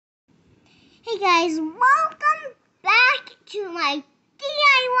Hey guys, welcome back to my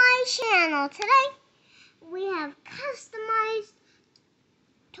DIY channel. Today we have customized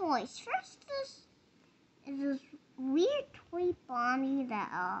toys. First is this weird toy Bonnie that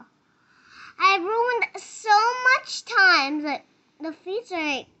I ruined so much time that the feet are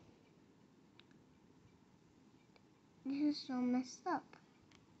like, this is so messed up.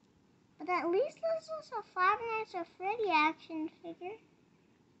 But at least this is a Five Nights at Freddy action figure.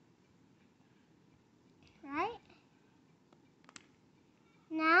 Right?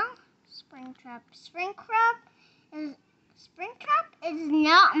 Now, Springtrap. Springtrap is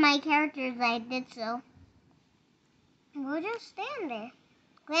not my character that I did so. We'll just stand there.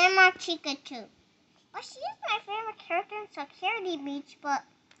 Grandma Chica too. Well, she is my favorite character in Security Beach, but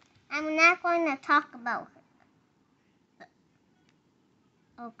I'm not going to talk about her.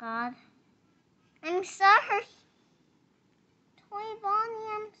 Oh God. I'm sorry. Toy Bonnie,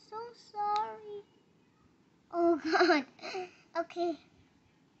 I'm so sorry. Oh God. Okay.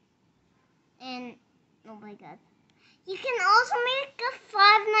 And, oh my God. You can also make a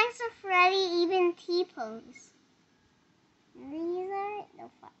Five Nights at Freddy even T-pose. These are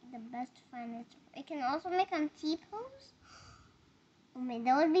the best Five Nights at Freddy. I can also make them T-pose. Oh man,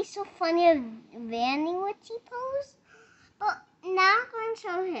 that would be so funny if Vanny would T-pose. But now I'm going to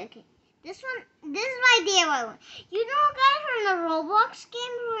show you. Okay, this is my DIY one. You know guys from the Roblox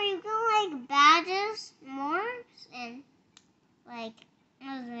games where you get like badges, morbs, and like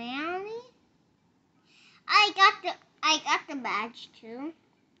Vanny? I got the badge too.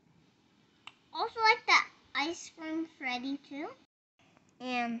 Also like the Ice Cream Freddy too.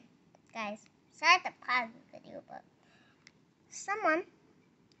 And guys, sorry to pause the video, but someone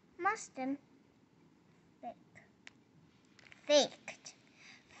must have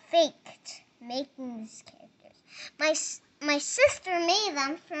faked making these characters. My sister made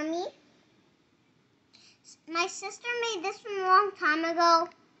them for me. My sister made this one a long time ago.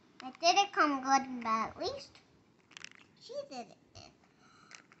 It didn't come good, but at least she did it.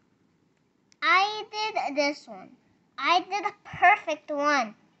 I did this one. I did a perfect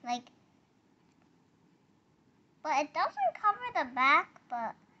one. But it doesn't cover the back,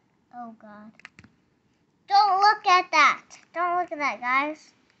 but oh God. Don't look at that. Don't look at that,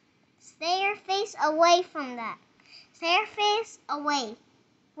 guys. Stay your face away from that. Stay your face away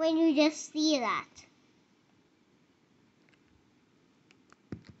when you just see that.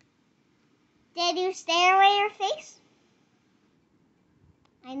 Did you stay away your face?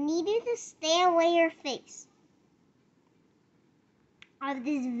 I need you to stay away your face of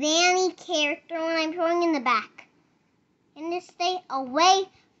this Vanny character when I'm showing in the back. And just stay away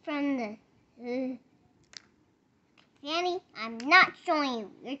from the Vanny, I'm not showing you.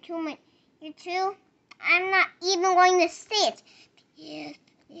 I'm not even going to say it. Yes,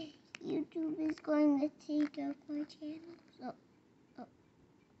 YouTube is going to take up my channel. So,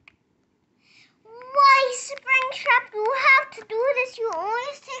 why, Springtrap? You have to do this. You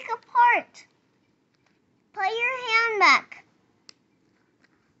always take a part. Put your hand back.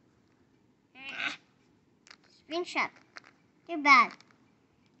 Springtrap, you're bad.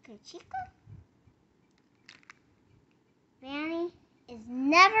 Okay, Chica? Vanny is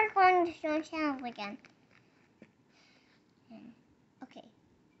never going to show channels again. Okay.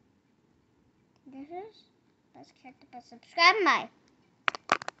 This is best character, but subscribe and bye.